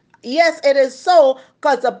 what? Yes, it is so,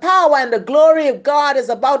 because the power and the glory of God is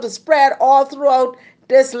about to spread all throughout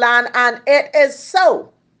this land, and it is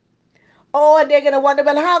so. Oh, and they're going to wonder,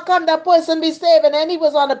 well, how come that person be saved? And then he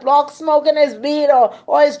was on the block smoking his weed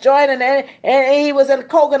or his joint, and he was in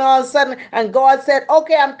coke, and all of a sudden, and God said,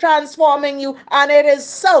 okay, I'm transforming you, and it is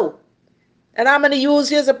so. And I'm going to use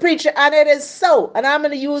you as a preacher, and it is so. And I'm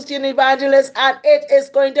going to use you as an evangelist, and it is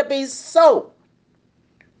going to be so.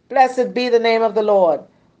 Blessed be the name of the Lord.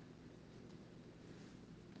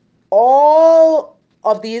 All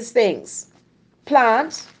of these things,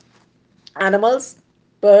 plants, animals,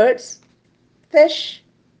 birds, fish,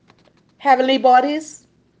 heavenly bodies,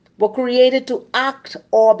 were created to act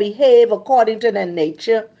or behave according to the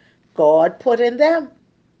nature God put in them.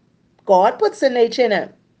 God puts the nature in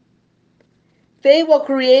them. They were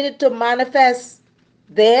created to manifest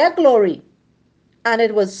their glory, and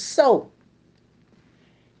it was so.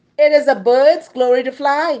 It is a bird's glory to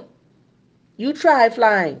fly. You try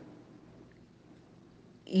flying,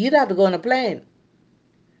 you'd have to go on a plane.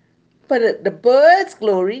 But the bird's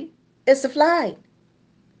glory is to fly.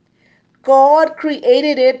 God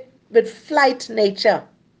created it with flight nature,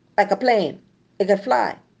 like a plane. It could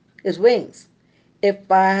fly, its wings. If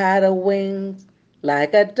I had a wing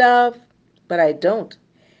like a dove, but I don't.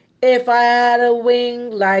 If I had a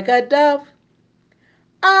wing like a dove,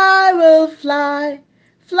 I will fly,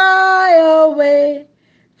 fly away,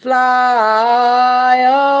 fly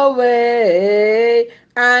away,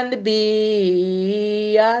 and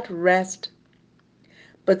be at rest.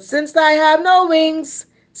 But since I have no wings,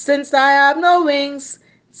 since I have no wings,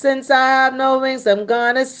 since I have no wings, I'm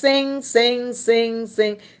gonna sing, sing, sing,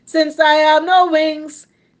 sing. Since I have no wings,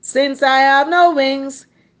 since I have no wings,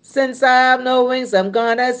 since I have no wings, I'm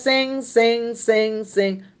gonna sing, sing, sing,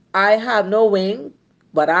 sing. I have no wing,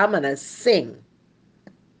 but I'm gonna sing.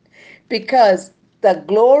 Because the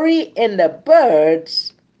glory in the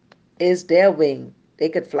birds is their wing. They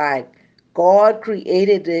could fly. God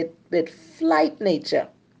created it with flight nature.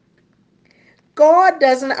 God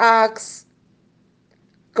doesn't ask,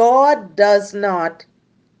 God does not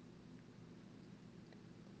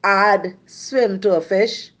add swim to a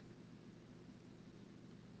fish.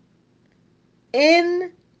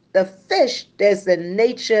 In the fish, there's the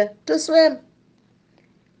nature to swim.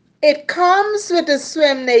 It comes with the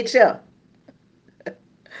swim nature.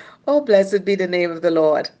 Oh, blessed be the name of the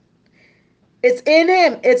Lord. It's in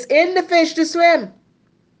him. It's in the fish to swim.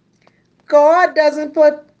 God doesn't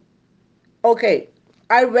put, okay,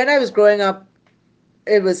 when I was growing up,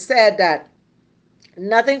 it was said that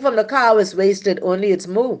nothing from the cow is wasted, only its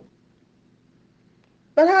moo.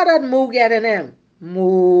 But how did moo get in him?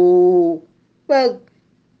 Moo. Well,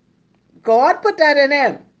 God put that in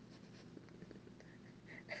him.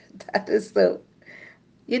 That is so.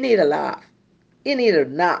 You need a laugh. You need to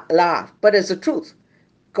not laugh, but it's the truth.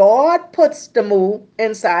 God puts the moo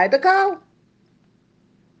inside the cow.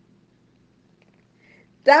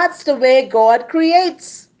 That's the way God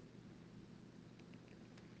creates.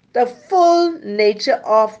 The full nature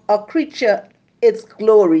of a creature, its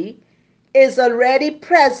glory, is already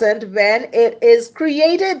present when it is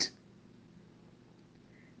created.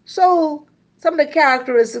 So, some of the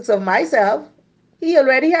characteristics of myself, he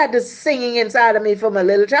already had this singing inside of me from a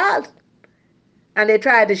little child. And they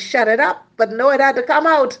tried to shut it up, but no, it had to come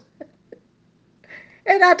out.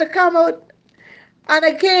 It had to come out. And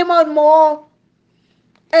it came out more.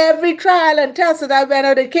 Every trial and test that I went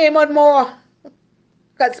out, it came out more.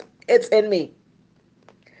 Because it's in me.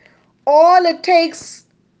 All it takes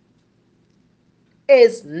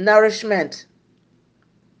is nourishment,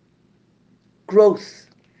 growth,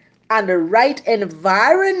 and the right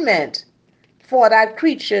environment for that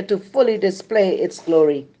creature to fully display its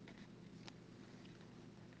glory.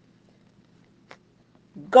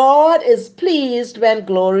 God is pleased when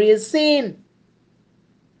glory is seen.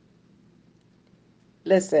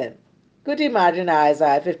 Listen, could you imagine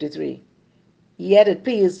Isaiah 53? Yet it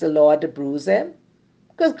pleased the Lord to bruise him.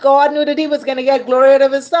 because God knew that he was going to get glory out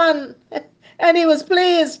of his son. And he was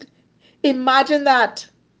pleased. Imagine that.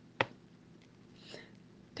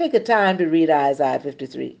 Take a time to read Isaiah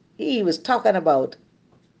 53. He was talking about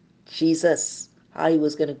Jesus, how he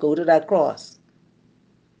was going to go to that cross.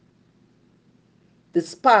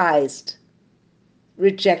 Despised,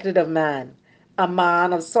 rejected of man, a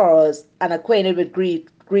man of sorrows and acquainted with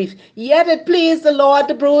grief. Yet it pleased the Lord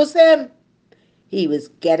to bruise him. He was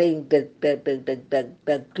getting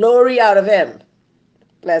the glory out of him.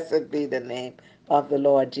 Blessed be the name of the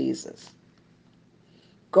Lord Jesus.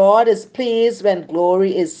 God is pleased when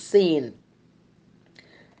glory is seen.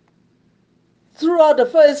 Throughout the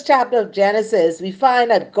first chapter of Genesis, we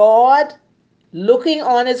find that God looking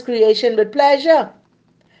on his creation with pleasure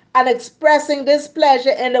and expressing this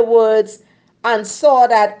pleasure in the words, and saw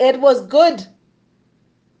that it was good.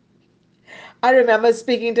 I remember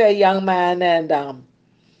speaking to a young man, and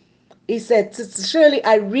he said, Sister Shirley,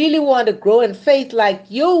 I really want to grow in faith like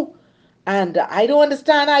you, and I don't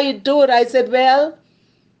understand how you do it. I said, well,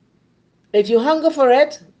 if you hunger for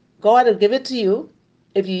it, God will give it to you.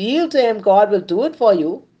 If you yield to him, God will do it for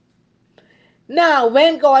you. Now,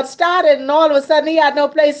 when God started, and all of a sudden he had no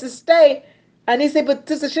place to stay, and he said, but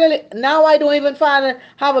Sister Shirley, now I don't even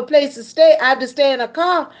have a place to stay. I have to stay in a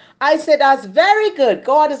car. I said, that's very good.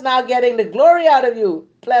 God is now getting the glory out of you.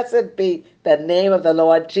 Blessed be the name of the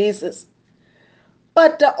Lord Jesus.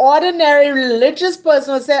 But the ordinary religious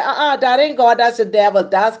person will say, that ain't God, that's the devil.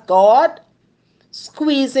 That's God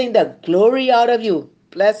squeezing the glory out of you.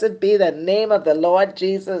 Blessed be the name of the Lord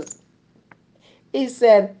Jesus. He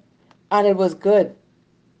said, and it was good.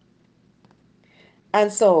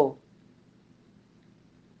 And so,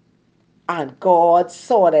 and God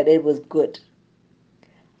saw that it was good.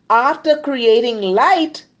 After creating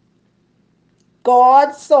light,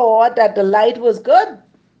 God saw that the light was good.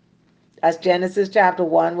 That's Genesis chapter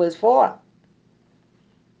 1, verse 4.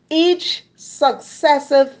 Each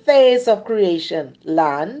successive phase of creation,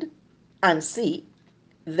 land and sea,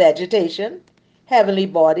 vegetation, heavenly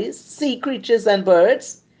bodies, sea creatures and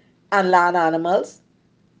birds, and land animals,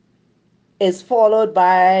 is followed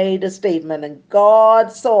by the statement, and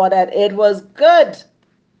God saw that it was good.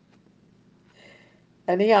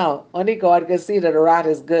 Anyhow, only God can see that a rat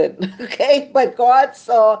is good. Okay? But God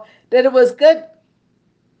saw that it was good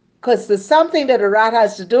because there's something that a rat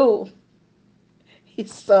has to do. He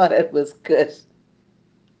saw that it was good.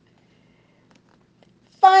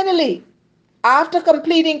 Finally, after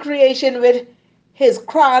completing creation with his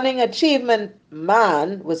crowning achievement,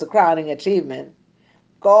 man was a crowning achievement,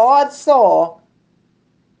 God saw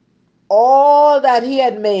all that he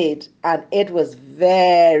had made, and it was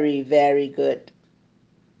very, very good.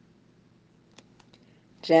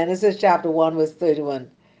 Genesis chapter 1, verse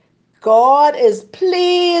 31. God is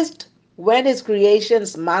pleased when his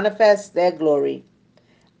creations manifest their glory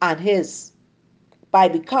and his by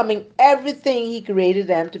becoming everything he created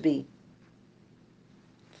them to be.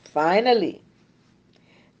 Finally,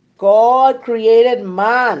 God created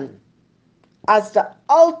man as the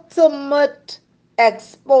ultimate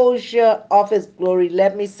exposure of his glory.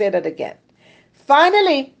 Let me say that again.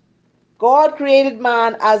 Finally, God created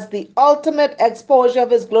man as the ultimate exposure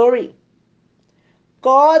of his glory.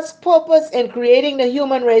 God's purpose in creating the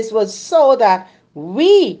human race was so that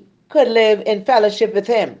we could live in fellowship with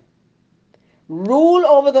him, rule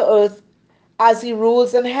over the earth as he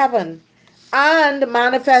rules in heaven, and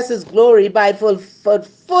manifest his glory by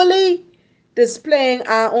fully displaying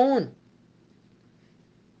our own.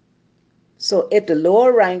 So if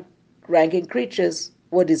the ranking creatures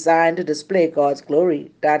were designed to display God's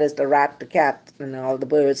glory, that is the rat, the cat, and all the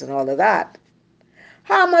birds and all of that,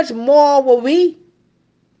 how much more will we,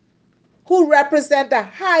 who represent the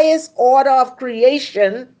highest order of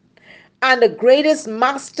creation and the greatest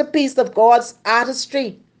masterpiece of God's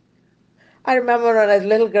artistry? I remember when I was a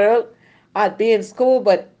little girl, I'd be in school,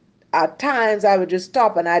 but at times I would just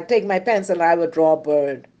stop and I'd take my pencil and I would draw a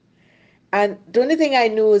bird. And the only thing I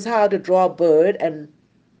knew is how to draw a bird and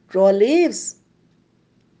draw leaves.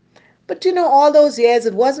 But all those years,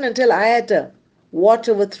 it wasn't until I had to watch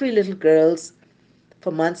over three little girls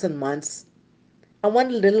for months and months. And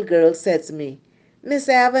one little girl said to me, Miss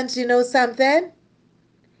Evans, you know something?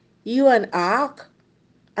 You an ark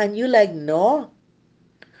and you like Noah.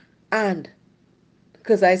 And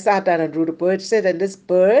because I sat down and drew the bird, she said, and this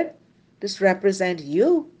bird, this represents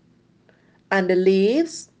you. And the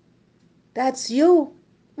leaves, that's you.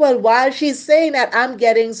 Well, while she's saying that, I'm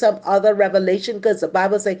getting some other revelation because the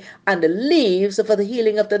Bible says, and the leaves are for the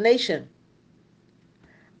healing of the nation.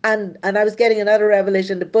 And I was getting another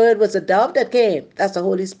revelation. The bird was a dove that came. That's the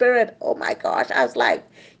Holy Spirit. Oh my gosh. I was like,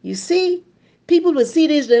 you see, People will see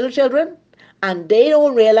these little children and they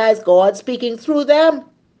don't realize God speaking through them.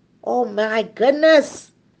 Oh my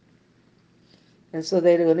goodness. And so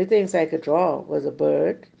the only things I could draw was a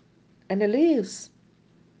bird and the leaves.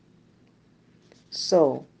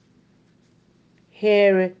 So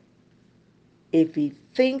here, if we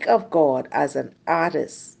think of God as an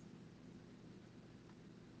artist,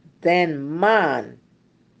 then man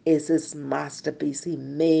is his masterpiece. He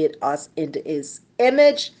made us into his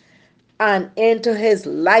image and into his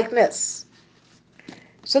likeness.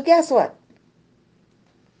 So guess what?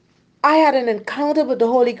 I had an encounter with the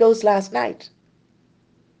Holy Ghost last night.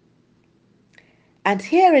 And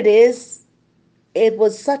here it is. It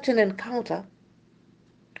was such an encounter.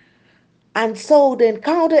 And so the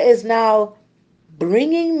encounter is now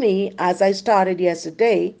bringing me, as I started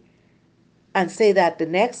yesterday, and say that the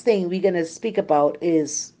next thing we're going to speak about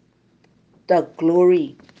is the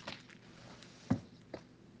glory.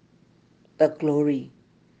 The glory.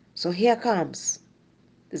 So here comes.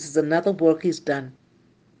 This is another work he's done,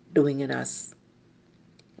 doing in us,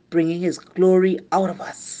 bringing his glory out of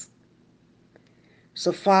us.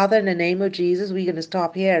 So Father, in the name of Jesus, we're going to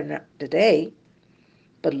stop here today.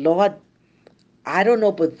 But Lord, I don't know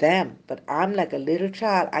about them, but I'm like a little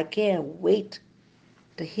child. I can't wait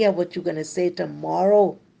to hear what you're going to say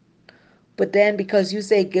tomorrow. But then because you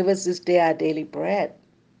say, give us this day our daily bread,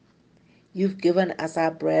 you've given us our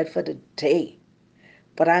bread for the day.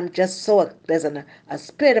 But I'm just so, there's a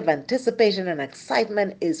spirit of anticipation and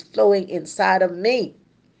excitement is flowing inside of me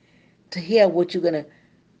to hear what you're going to,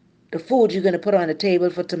 the food you're going to put on the table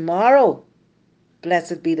for tomorrow.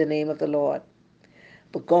 Blessed be the name of the Lord.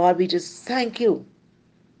 But God, we just thank you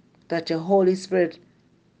that your Holy Spirit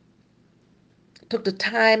took the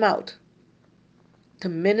time out to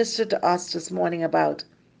minister to us this morning about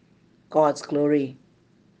God's glory.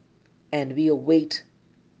 And we await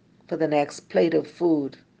for the next plate of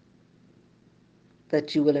food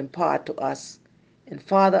that you will impart to us. And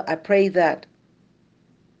Father, I pray that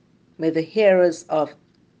may the hearers of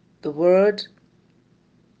the word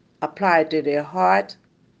apply it to their heart,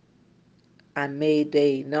 and may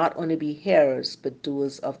they not only be hearers but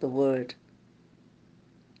doers of the word.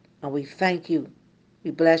 And we thank you,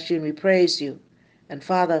 we bless you, and we praise you. And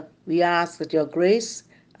Father, we ask that your grace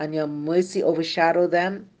and your mercy overshadow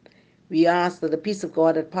them. We ask that the peace of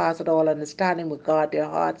God that passeth all understanding will guard their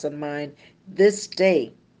hearts and mind this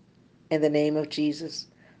day in the name of Jesus.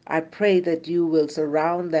 I pray that you will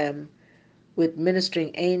surround them with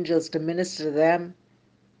ministering angels to minister to them,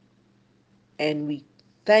 and we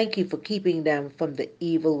thank you for keeping them from the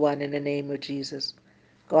evil one in the name of Jesus.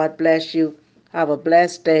 God bless you. Have a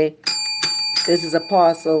blessed day. This is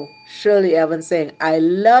Apostle Shirley Evans saying, I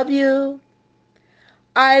love you.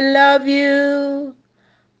 I love you.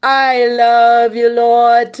 I love you,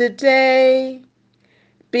 Lord, today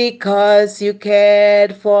because you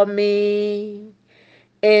cared for me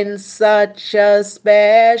in such a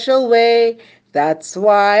special way. That's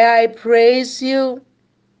why I praise you.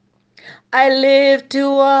 I lift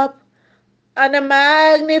you up and I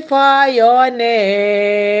magnify your name.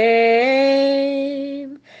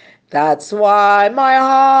 That's why my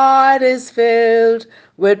heart is filled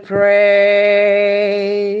with praise.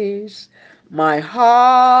 My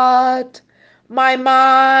heart, my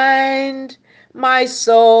mind, my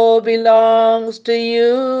soul belongs to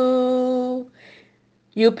you.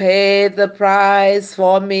 You paid the price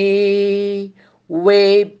for me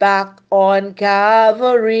way back on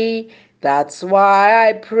Calvary. That's why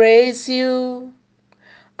I praise you.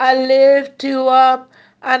 I lift you up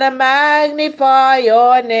and I magnify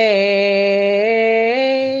your name.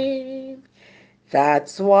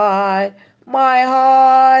 That's why my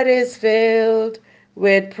heart is filled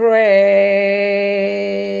with praise.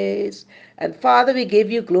 And Father, we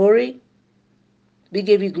give you glory. We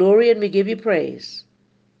give you glory and we give you praise.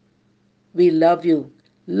 We love you,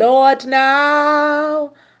 Lord,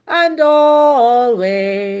 now and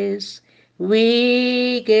always.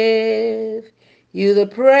 We give you the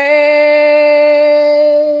praise.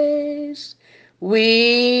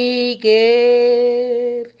 We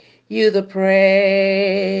give you the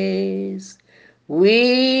praise.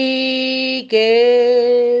 We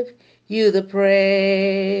give you the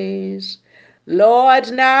praise.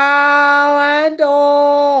 Lord, now and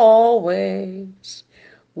always.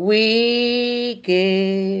 We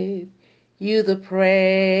give you the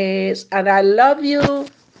praise. And I love you.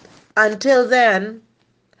 Until then,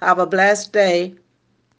 have a blessed day.